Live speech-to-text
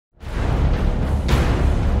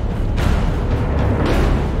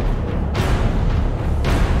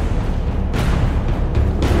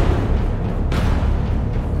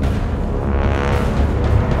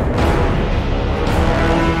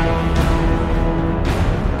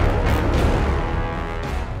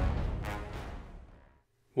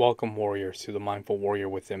Welcome, warriors, to the Mindful Warrior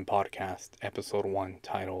Within podcast, episode 1,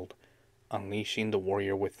 titled Unleashing the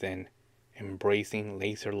Warrior Within, Embracing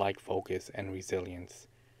Laser-like Focus and Resilience.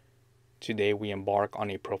 Today we embark on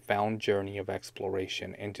a profound journey of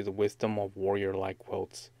exploration into the wisdom of warrior-like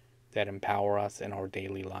quotes that empower us in our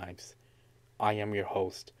daily lives. I am your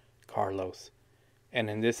host, Carlos, and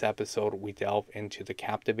in this episode we delve into the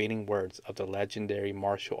captivating words of the legendary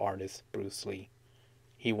martial artist Bruce Lee.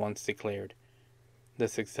 He once declared, "The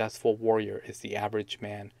successful warrior is the average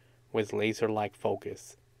man with laser-like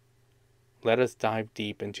focus." Let us dive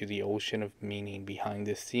deep into the ocean of meaning behind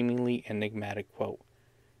this seemingly enigmatic quote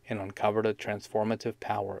and uncover the transformative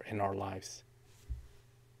power in our lives.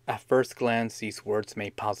 At first glance, these words may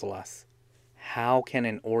puzzle us. How can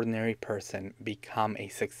an ordinary person become a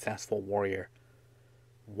successful warrior?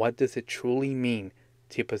 What does it truly mean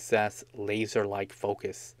to possess laser-like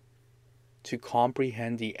focus? To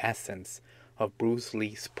comprehend the essence of Bruce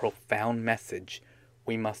Lee's profound message,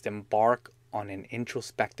 we must embark on an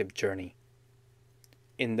introspective journey.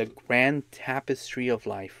 In the grand tapestry of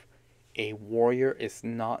life, a warrior is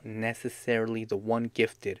not necessarily the one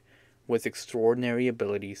gifted with extraordinary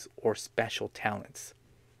abilities or special talents.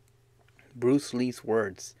 Bruce Lee's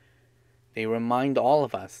words, they remind all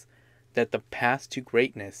of us that the path to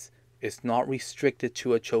greatness is not restricted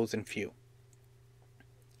to a chosen few.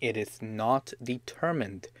 It is not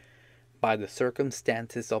determined by the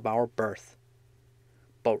circumstances of our birth,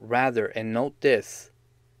 but rather, and note this,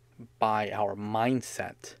 by our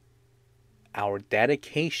mindset, our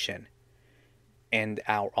dedication, and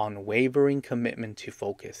our unwavering commitment to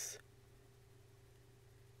focus.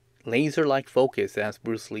 Laser-like focus, as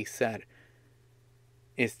Bruce Lee said,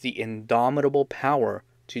 is the indomitable power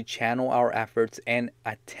to channel our efforts and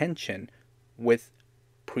attention with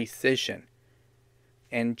precision.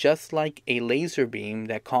 And just like a laser beam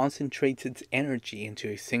that concentrates its energy into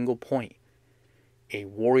a single point, a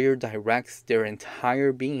warrior directs their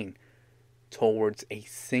entire being towards a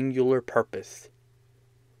singular purpose.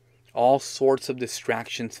 All sorts of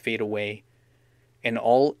distractions fade away, and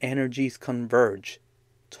all energies converge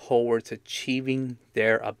towards achieving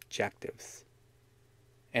their objectives.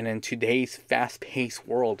 And in today's fast-paced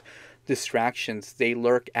world, distractions, they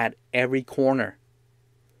lurk at every corner,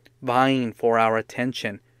 vying for our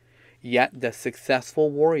attention. Yet the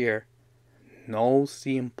successful warrior knows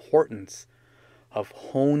the importance of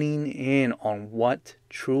honing in on what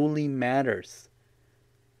truly matters.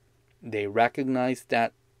 They recognize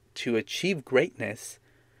that to achieve greatness,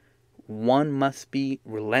 one must be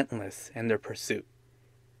relentless in their pursuit.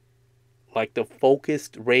 Like the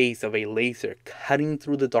focused rays of a laser cutting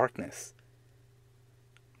through the darkness.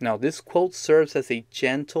 Now, this quote serves as a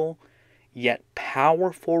gentle yet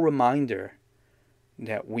powerful reminder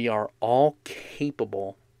that we are all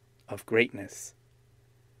capable of greatness,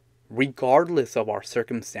 regardless of our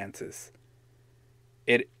circumstances.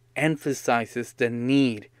 It emphasizes the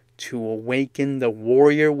need to awaken the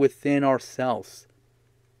warrior within ourselves,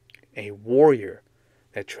 a warrior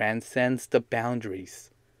that transcends the boundaries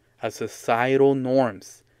of societal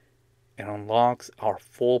norms and unlocks our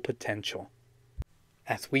full potential.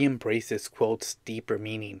 As we embrace this quote's deeper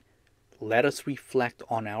meaning, let us reflect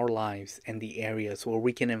on our lives and the areas where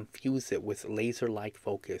we can infuse it with laser-like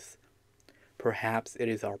focus. Perhaps it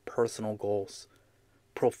is our personal goals,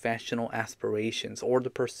 professional aspirations, or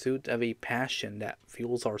the pursuit of a passion that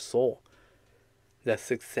fuels our soul. The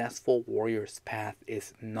successful warrior's path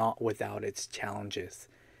is not without its challenges,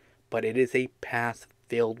 but it is a path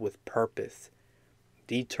filled with purpose,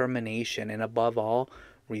 determination, and above all,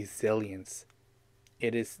 resilience.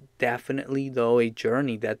 It is definitely, though, a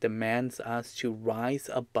journey that demands us to rise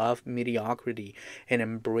above mediocrity and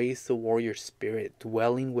embrace the warrior spirit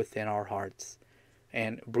dwelling within our hearts.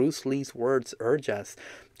 And Bruce Lee's words urge us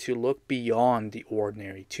to look beyond the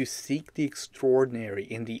ordinary, to seek the extraordinary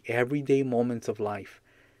in the everyday moments of life.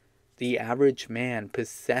 The average man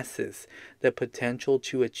possesses the potential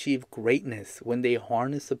to achieve greatness when they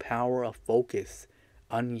harness the power of focus,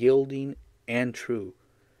 unyielding and true.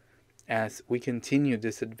 As we continue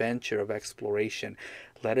this adventure of exploration,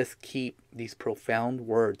 let us keep these profound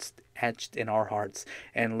words etched in our hearts,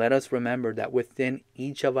 and let us remember that within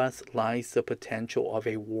each of us lies the potential of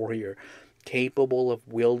a warrior, capable of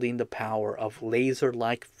wielding the power of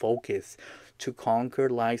laser-like focus to conquer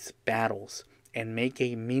life's battles and make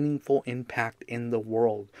a meaningful impact in the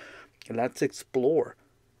world. Let's explore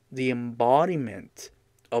the embodiment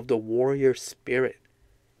of the warrior spirit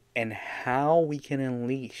and how we can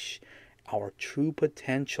unleash our true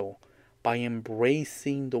potential by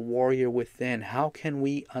embracing the warrior within. How can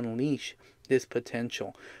we unleash this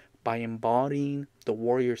potential? by embodying the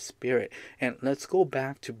warrior spirit. And let's go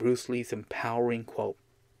back to Bruce Lee's empowering quote.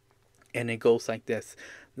 And it goes like this: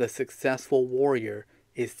 the successful warrior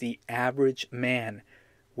is the average man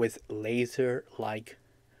with laser-like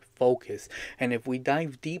focus. And if we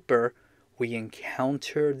dive deeper, we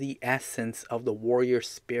encounter the essence of the warrior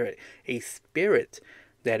spirit, a spirit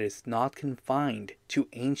that is not confined to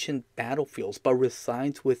ancient battlefields, but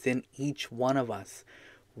resides within each one of us,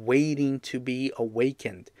 waiting to be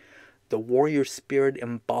awakened. The warrior spirit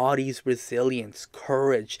embodies resilience,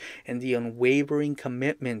 courage, and the unwavering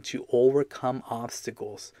commitment to overcome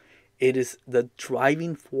obstacles. It is the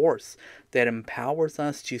driving force that empowers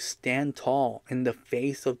us to stand tall in the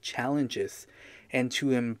face of challenges and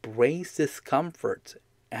to embrace discomfort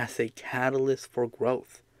as a catalyst for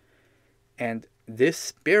growth. And this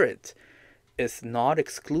spirit is not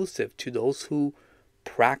exclusive to those who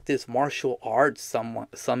practice martial arts,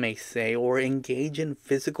 some may say, or engage in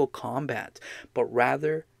physical combat, but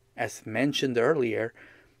rather, as mentioned earlier,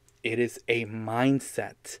 it is a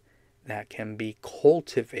mindset that can be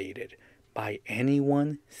cultivated by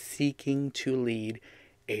anyone seeking to lead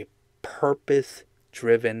a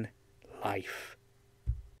purpose-driven life.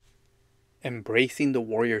 Embracing the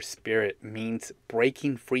warrior spirit means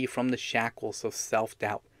breaking free from the shackles of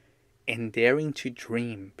self-doubt and daring to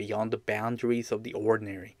dream beyond the boundaries of the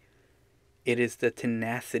ordinary. It is the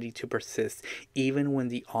tenacity to persist even when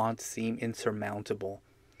the odds seem insurmountable.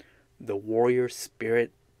 The warrior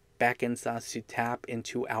spirit beckons us to tap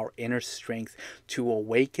into our inner strength, to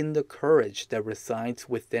awaken the courage that resides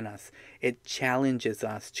within us. It challenges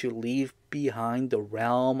us to leave behind the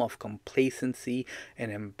realm of complacency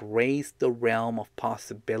and embrace the realm of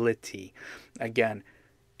possibility. Again,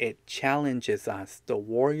 it challenges us. The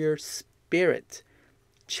warrior spirit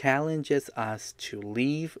challenges us to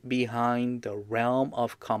leave behind the realm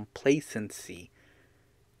of complacency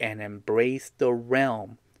and embrace the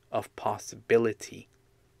realm of possibility.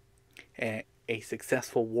 A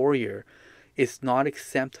successful warrior is not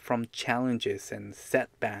exempt from challenges and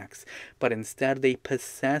setbacks, but instead they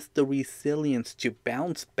possess the resilience to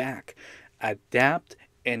bounce back, adapt,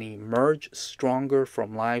 and emerge stronger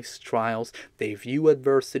from life's trials. They view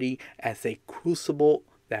adversity as a crucible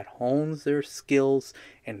that hones their skills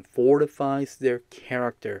and fortifies their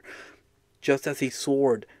character. Just as a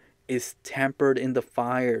sword is tempered in the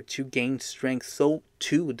fire to gain strength, so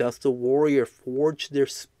too does the warrior forge their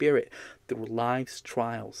spirit through life's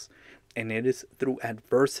trials. And it is through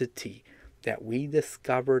adversity that we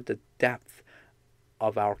discover the depth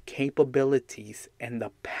of our capabilities and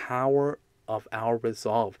the power of our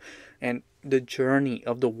resolve. And the journey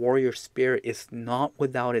of the warrior spirit is not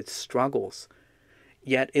without its struggles,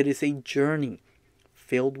 yet it is a journey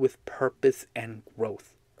filled with purpose and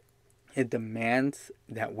growth. It demands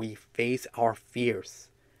that we face our fears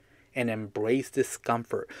and embrace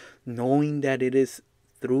discomfort, knowing that it is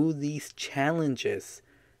through these challenges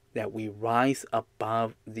that we rise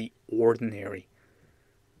above the ordinary.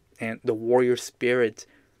 And the warrior spirit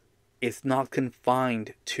is not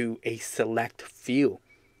confined to a select few.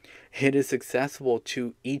 It is accessible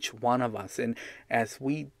to each one of us. And as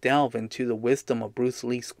we delve into the wisdom of Bruce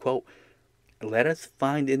Lee's quote, let us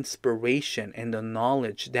find inspiration in the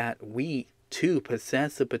knowledge that we too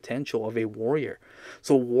possess the potential of a warrior.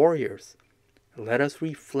 So warriors, let us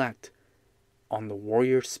reflect on the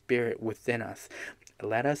warrior spirit within us.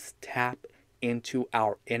 Let us tap into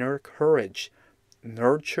our inner courage,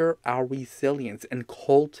 nurture our resilience, and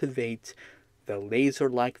cultivate the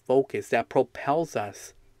laser-like focus that propels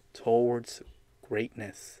us towards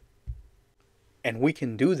greatness. And we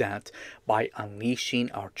can do that by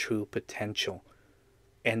unleashing our true potential.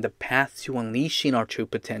 And the path to unleashing our true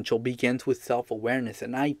potential begins with self-awareness.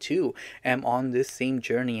 And I too am on this same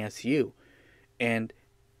journey as you. And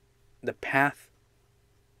the path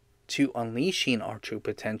to unleashing our true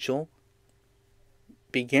potential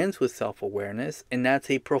begins with self-awareness. And that's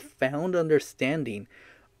a profound understanding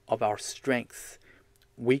of our strengths,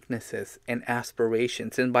 weaknesses, and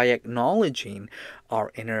aspirations. And by acknowledging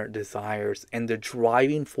our inner desires and the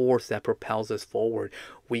driving force that propels us forward,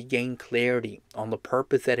 we gain clarity on the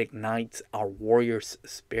purpose that ignites our warrior's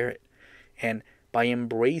spirit. And by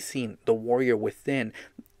embracing the warrior within,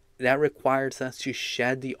 that requires us to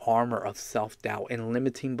shed the armor of self-doubt and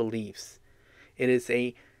limiting beliefs. It is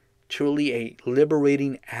truly a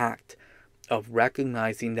liberating act of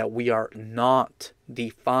recognizing that we are not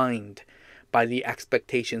defined by the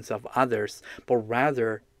expectations of others, but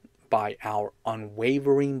rather by our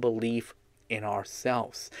unwavering belief in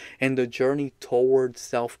ourselves. And the journey towards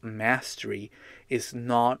self-mastery is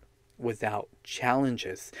not without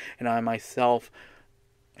challenges. And I myself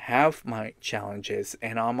have my challenges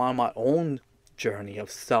and I'm on my own journey of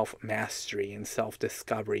self-mastery and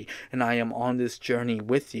self-discovery, and I am on this journey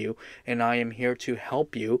with you, and I am here to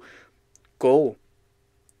help you go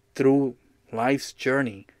through life's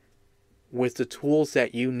journey with the tools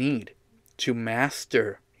that you need to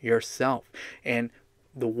master yourself. And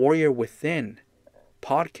the Warrior Within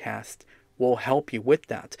podcast will help you with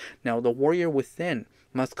that. Now, the Warrior Within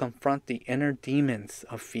must confront the inner demons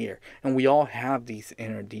of fear. And we all have these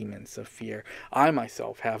inner demons of fear. I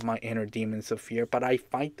myself have my inner demons of fear, but I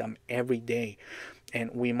fight them every day.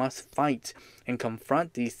 And we must fight and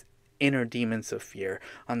confront these inner demons of fear,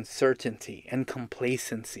 uncertainty, and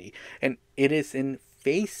complacency. And it is in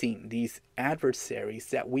facing these adversaries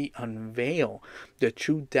that we unveil the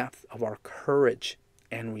true depth of our courage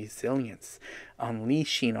and resilience.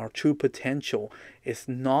 Unleashing our true potential is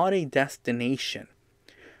not a destination.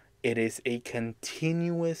 It is a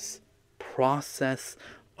continuous process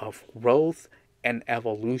of growth and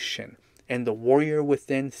evolution. And the Warrior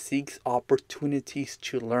Within seeks opportunities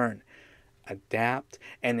to learn, adapt,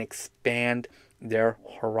 and expand their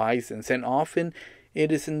horizons. And often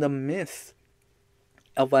it is in the midst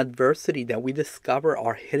of adversity that we discover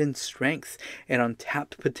our hidden strengths and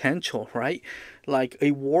untapped potential, right? Like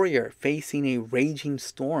a warrior facing a raging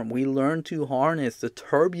storm, we learn to harness the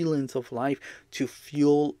turbulence of life to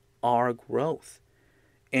fuel our growth.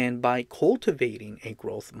 And by cultivating a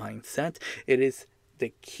growth mindset, it is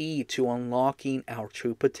the key to unlocking our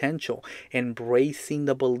true potential, embracing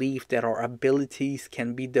the belief that our abilities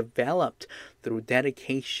can be developed through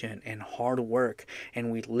dedication and hard work,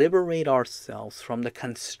 and we liberate ourselves from the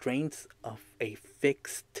constraints of a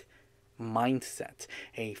fixed mindset,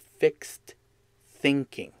 a fixed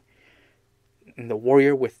thinking. And the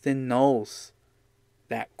Warrior Within knows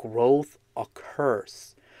that growth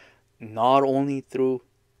occurs not only through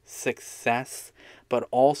success, but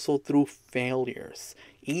also through failures.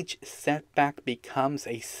 Each setback becomes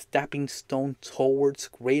a stepping stone towards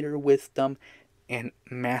greater wisdom and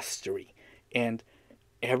mastery. And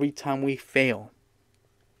every time we fail,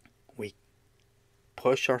 we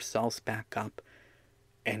push ourselves back up,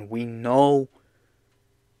 and we know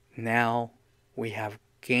now we have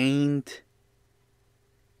gained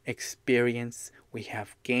experience, we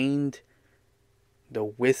have gained the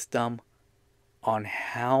wisdom on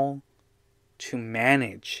how to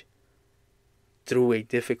manage through a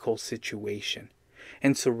difficult situation.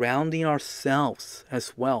 And surrounding ourselves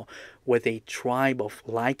as well with a tribe of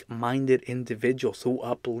like-minded individuals who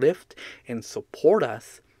uplift and support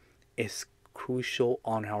us is crucial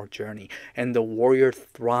on our journey. And the warrior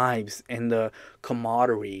thrives in the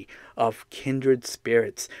camaraderie of kindred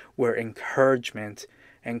spirits, where encouragement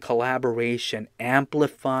and collaboration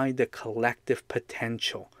amplify the collective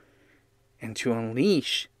potential. And to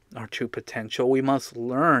unleash our true potential, we must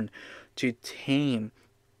learn to tame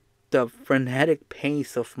the frenetic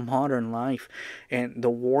pace of modern life. And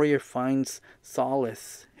the warrior finds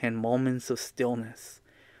solace in moments of stillness,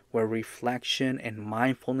 where reflection and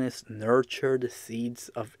mindfulness nurture the seeds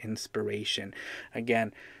of inspiration.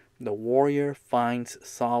 Again, the warrior finds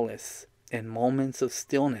solace in moments of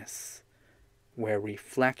stillness, where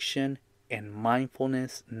reflection and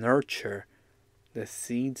mindfulness nurture the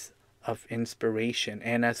seeds of inspiration.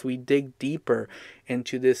 And as we dig deeper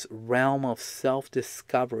into this realm of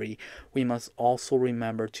self-discovery, we must also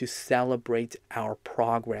remember to celebrate our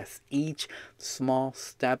progress. Each small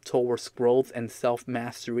step towards growth and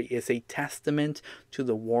self-mastery is a testament to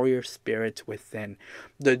the warrior spirit within.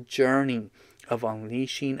 The journey of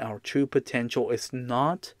unleashing our true potential is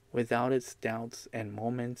not without its doubts and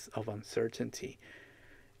moments of uncertainty.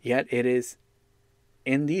 Yet it is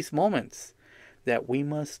in these moments that we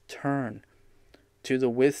must turn to the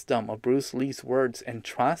wisdom of Bruce Lee's words and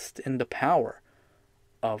trust in the power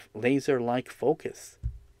of laser-like focus.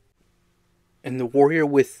 And the warrior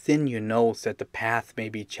within you knows that the path may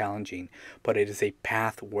be challenging, but it is a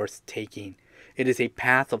path worth taking. It is a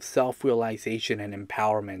path of self-realization and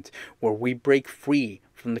empowerment, where we break free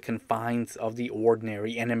from the confines of the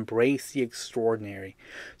ordinary and embrace the extraordinary.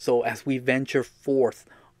 So as we venture forth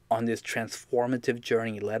on this transformative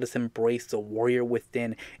journey, let us embrace the warrior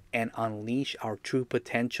within and unleash our true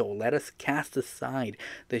potential. Let us cast aside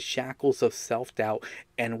the shackles of self-doubt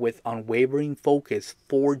and with unwavering focus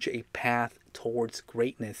forge a path towards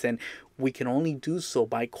greatness. And we can only do so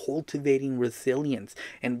by cultivating resilience.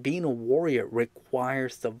 And being a warrior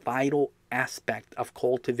requires the vital aspect of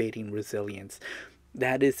cultivating resilience.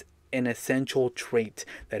 That is an essential trait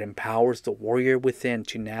that empowers the warrior within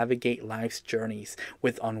to navigate life's journeys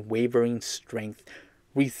with unwavering strength.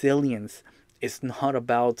 Resilience It's not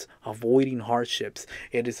about avoiding hardships.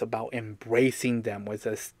 It is about embracing them with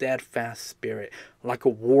a steadfast spirit. Like a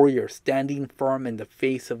warrior standing firm in the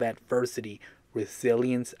face of adversity,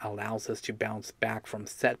 resilience allows us to bounce back from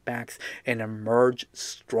setbacks and emerge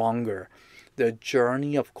stronger. The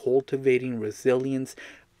journey of cultivating resilience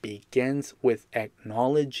begins with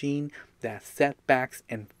acknowledging that setbacks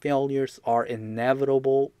and failures are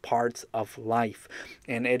inevitable parts of life.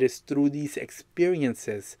 And it is through these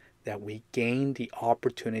experiences that we gain the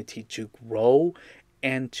opportunity to grow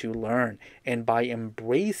and to learn. And by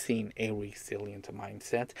embracing a resilient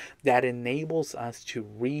mindset, that enables us to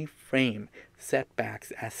reframe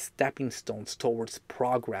setbacks as stepping stones towards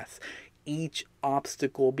progress. Each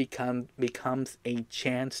obstacle becomes a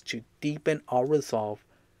chance to deepen our resolve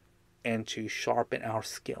and to sharpen our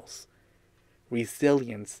skills.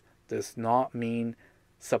 Resilience does not mean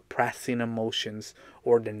suppressing emotions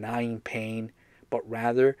or denying pain, but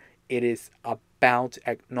rather it is about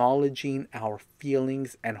acknowledging our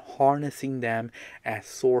feelings and harnessing them as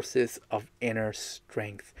sources of inner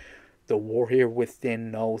strength. The warrior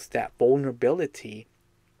within knows that vulnerability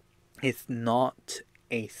is not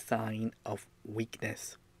a sign of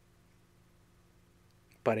weakness,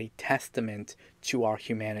 but a testament to our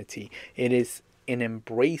humanity. It is in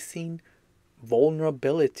embracing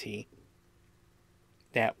vulnerability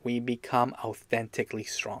that we become authentically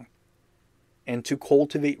strong. And to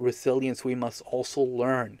cultivate resilience, we must also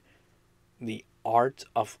learn the art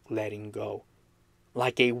of letting go.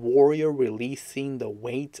 Like a warrior releasing the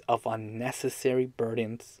weight of unnecessary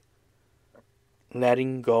burdens,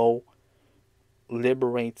 letting go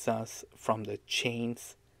liberates us from the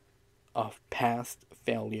chains of past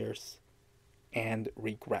failures and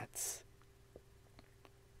regrets.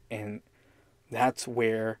 And that's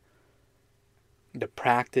where the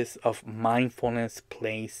practice of mindfulness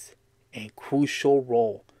plays a crucial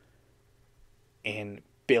role in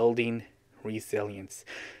building resilience.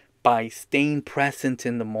 By staying present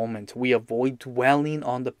in the moment, we avoid dwelling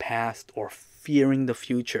on the past or fearing the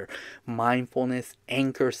future. Mindfulness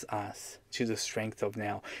anchors us to the strength of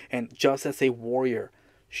now. And just as a warrior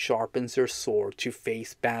sharpens their sword to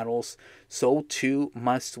face battles, so too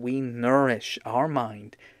must we nourish our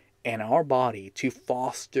mind and our body to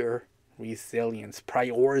foster resilience.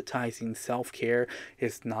 Prioritizing self-care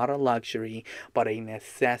is not a luxury, but a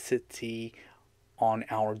necessity on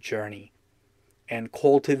our journey. And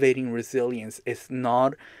cultivating resilience is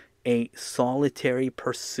not a solitary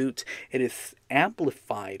pursuit. It is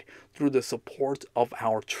amplified through the support of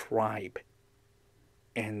our tribe.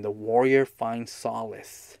 And the warrior finds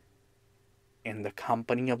solace in the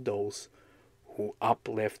company of those who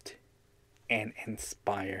uplift and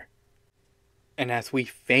inspire. And as we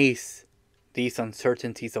face these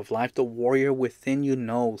uncertainties of life, the warrior within you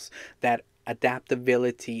knows that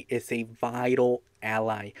adaptability is a vital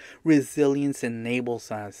ally. Resilience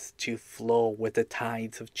enables us to flow with the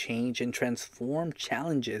tides of change and transform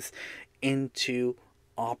challenges into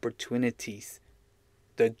opportunities.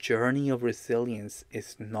 The journey of resilience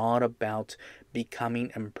is not about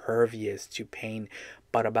becoming impervious to pain,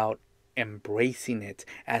 but about embracing it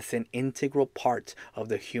as an integral part of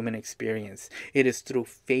the human experience. It is through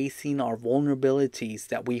facing our vulnerabilities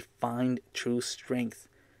that we find true strength.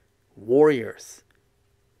 Warriors,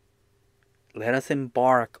 let us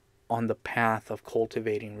embark on the path of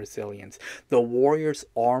cultivating resilience, the warrior's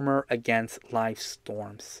armor against life's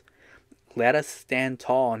storms. Let us stand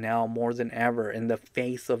tall now more than ever in the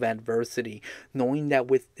face of adversity, knowing that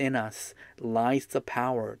within us lies the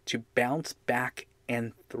power to bounce back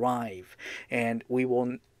and thrive. And we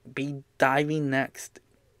will be diving next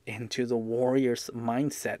into the warrior's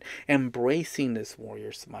mindset, embracing this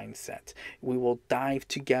warrior's mindset. We will dive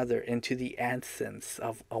together into the essence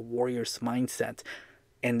of a warrior's mindset.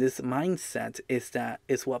 And this mindset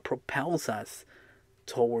is what propels us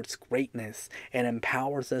towards greatness and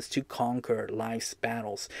empowers us to conquer life's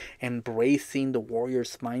battles. Embracing the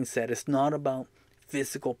warrior's mindset is not about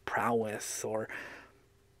physical prowess or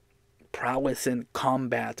prowess in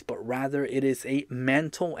combat, but rather it is a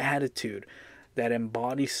mental attitude that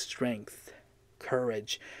embodies strength,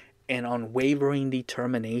 courage, and unwavering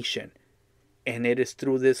determination. And it is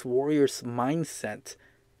through this warrior's mindset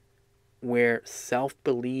where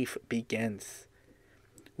self-belief begins.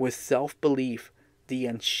 With self-belief, the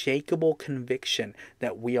unshakable conviction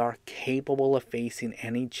that we are capable of facing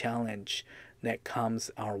any challenge that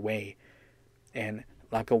comes our way. And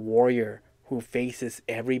like a warrior who faces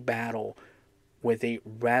every battle with a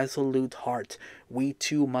resolute heart, we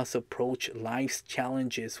too must approach life's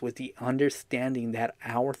challenges with the understanding that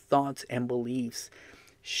our thoughts and beliefs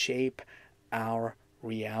shape our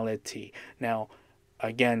reality. Now,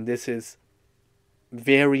 again, this is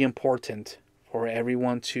very important for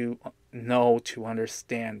everyone to know, to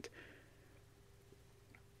understand.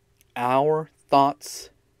 Our thoughts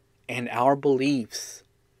and our beliefs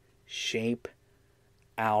shape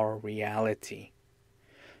our reality.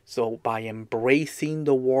 So by embracing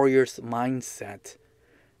the warrior's mindset,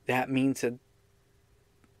 that means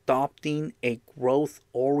adopting a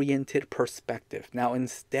growth-oriented perspective. Now,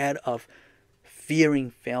 instead of fearing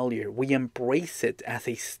failure, we embrace it as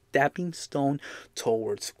a stepping stone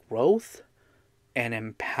towards growth and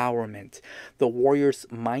empowerment. The warrior's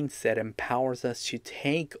mindset empowers us to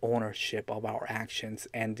take ownership of our actions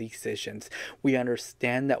and decisions. We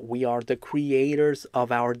understand that we are the creators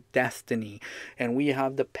of our destiny and we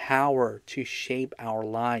have the power to shape our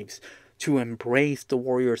lives. To embrace the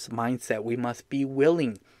warrior's mindset, we must be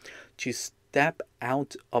willing to step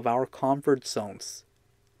out of our comfort zones.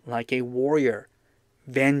 Like a warrior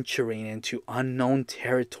venturing into unknown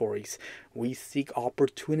territories, we seek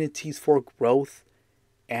opportunities for growth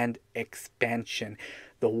and expansion.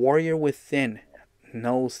 The warrior within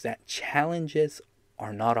knows that challenges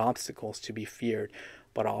are not obstacles to be feared,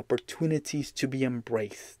 but opportunities to be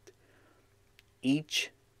embraced.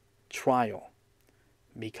 Each trial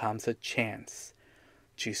becomes a chance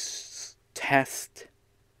to test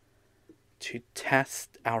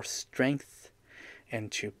our strength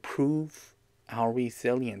and to prove our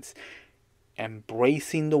resilience.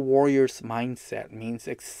 Embracing the warrior's mindset means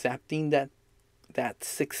accepting that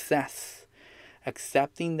success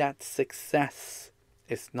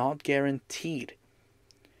is not guaranteed,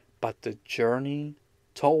 but the journey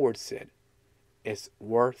towards it is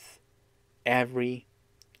worth every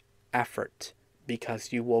effort,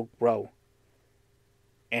 because you will grow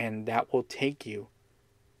and that will take you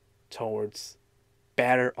towards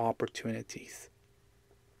better opportunities.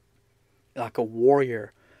 Like a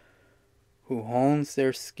warrior who hones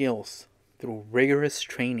their skills through rigorous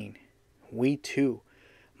training, we too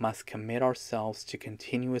must commit ourselves to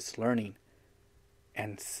continuous learning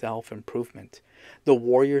and self-improvement. The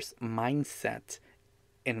warrior's mindset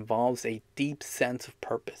involves a deep sense of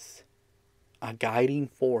purpose, a guiding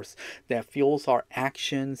force that fuels our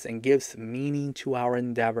actions and gives meaning to our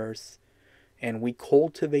endeavors. And we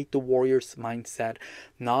cultivate the warrior's mindset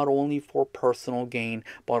not only for personal gain,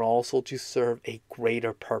 but also to serve a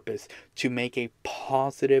greater purpose, to make a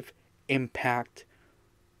positive impact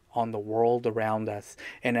on the world around us.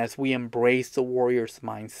 And as we embrace the warrior's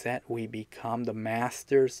mindset, we become the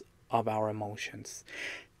masters of our emotions,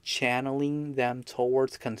 channeling them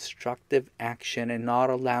towards constructive action and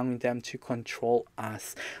not allowing them to control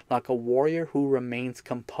us. Like a warrior who remains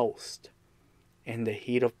composed in the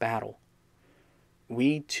heat of battle,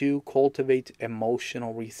 we too cultivate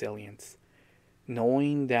emotional resilience,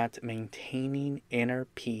 knowing that maintaining inner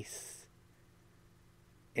peace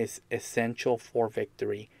is essential for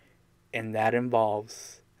victory, and that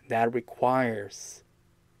requires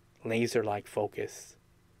laser-like focus.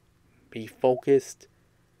 Be focused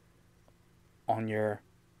on your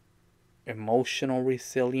emotional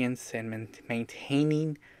resilience and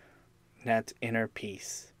maintaining that inner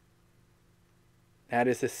peace. That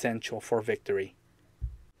is essential for victory.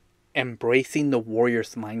 Embracing the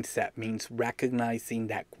warrior's mindset means recognizing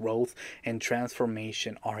that growth and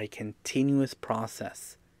transformation are a continuous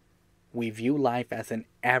process. We view life as an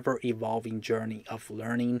ever-evolving journey of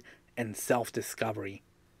learning and self-discovery.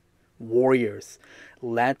 Warriors,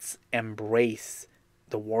 let's embrace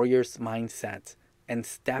the warrior's mindset and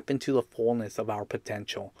step into the fullness of our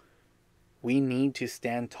potential. We need to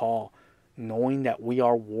stand tall, knowing that we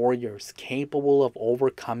are warriors capable of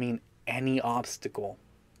overcoming any obstacle.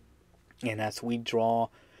 And as we draw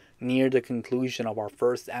near the conclusion of our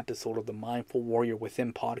first episode of the Mindful Warrior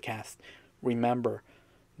Within podcast, remember,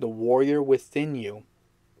 the warrior within you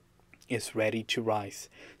is ready to rise.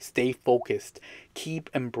 Stay focused.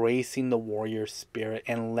 Keep embracing the warrior spirit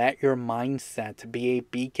and let your mindset be a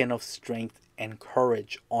beacon of strength and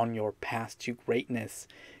courage on your path to greatness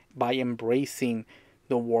by embracing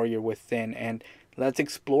the warrior within. And let's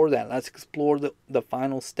explore that. Let's explore the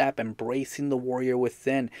final step, embracing the warrior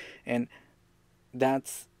within. And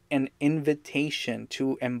that's an invitation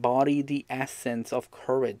to embody the essence of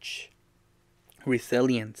courage,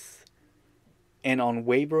 resilience, and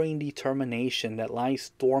unwavering determination that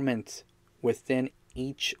lies dormant within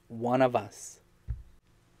each one of us.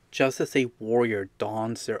 Just as a warrior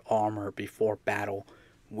dons their armor before battle,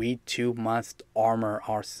 we too must armor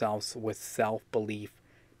ourselves with self-belief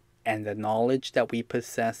and the knowledge that we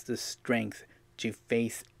possess the strength to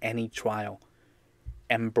face any trial.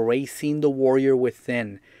 Embracing the warrior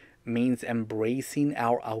within means embracing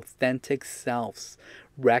our authentic selves,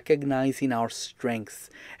 recognizing our strengths,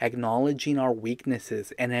 acknowledging our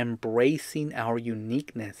weaknesses, and embracing our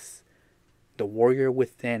uniqueness. The warrior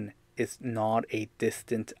within is not a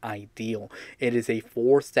distant ideal. It is a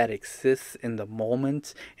force that exists in the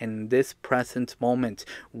moment, in this present moment,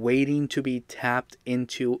 waiting to be tapped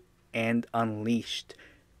into and unleashed.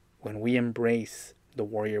 When we embrace the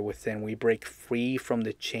warrior within, we break free from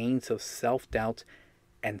the chains of self-doubt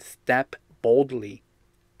and step boldly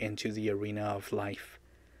into the arena of life.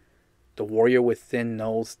 The warrior within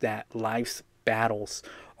knows that life's battles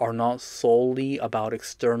are not solely about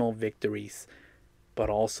external victories, but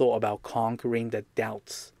also about conquering the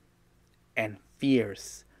doubts and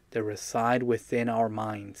fears that reside within our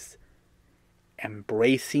minds.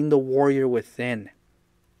 Embracing the warrior within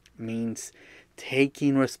means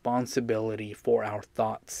taking responsibility for our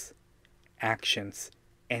thoughts, actions,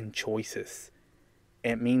 and choices.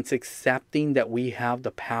 It means accepting that we have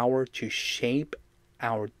the power to shape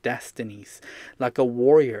our destinies. Like a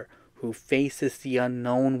warrior who faces the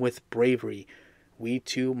unknown with bravery, we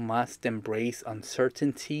too must embrace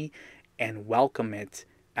uncertainty and welcome it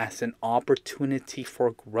as an opportunity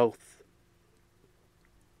for growth.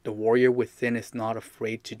 The warrior within is not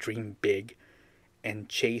afraid to dream big and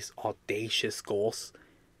chase audacious goals.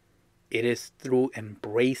 It is through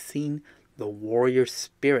embracing the warrior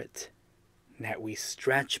spirit that we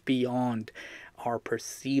stretch beyond our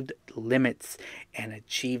perceived limits and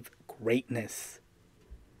achieve greatness.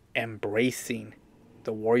 Embracing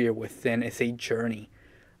the warrior within is a journey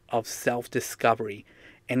of self-discovery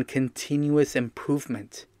and continuous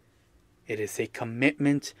improvement. It is a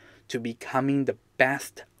commitment to becoming the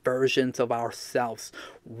best versions of ourselves,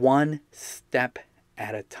 one step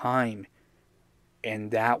at a time.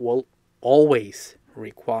 And that will always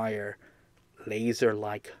require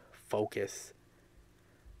laser-like focus.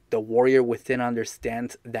 The warrior within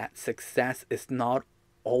understands that success is not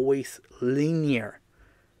always linear.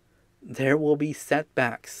 There will be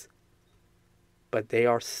setbacks, but they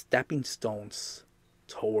are stepping stones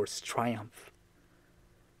towards triumph.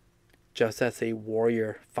 Just as a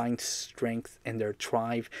warrior finds strength in their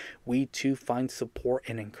tribe, we too find support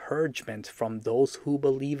and encouragement from those who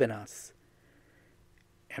believe in us.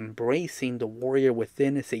 Embracing the warrior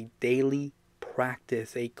within is a daily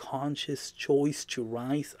practice, a conscious choice to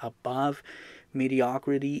rise above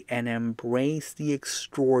mediocrity and embrace the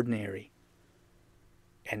extraordinary.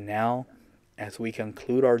 And now, as we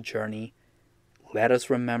conclude our journey, let us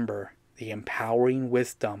remember the empowering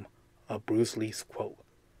wisdom of Bruce Lee's quote.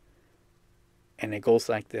 And it goes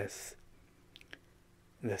like this: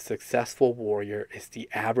 the successful warrior is the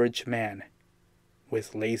average man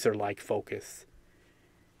with laser-like focus.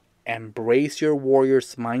 Embrace your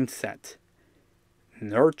warrior's mindset,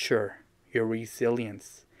 nurture your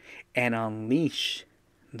resilience, and unleash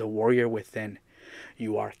the warrior within.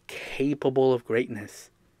 You are capable of greatness,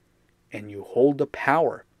 and you hold the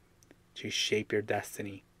power to shape your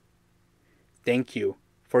destiny. Thank you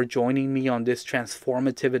for joining me on this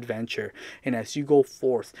transformative adventure. And as you go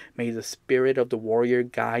forth, may the spirit of the warrior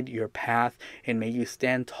guide your path, and may you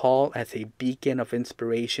stand tall as a beacon of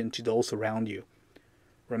inspiration to those around you.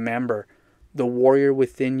 Remember, the warrior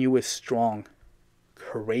within you is strong,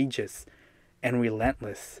 courageous, and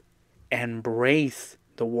relentless. Embrace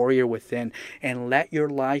the warrior within, and let your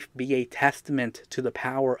life be a testament to the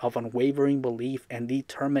power of unwavering belief and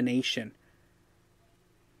determination.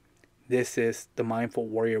 This is the Mindful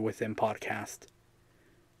Warrior Within podcast,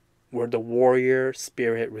 where the warrior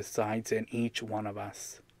spirit resides in each one of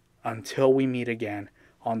us. Until we meet again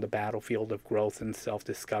on the battlefield of growth and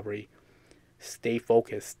self-discovery, stay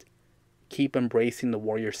focused, keep embracing the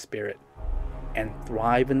warrior spirit, and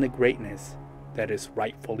thrive in the greatness that is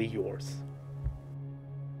rightfully yours.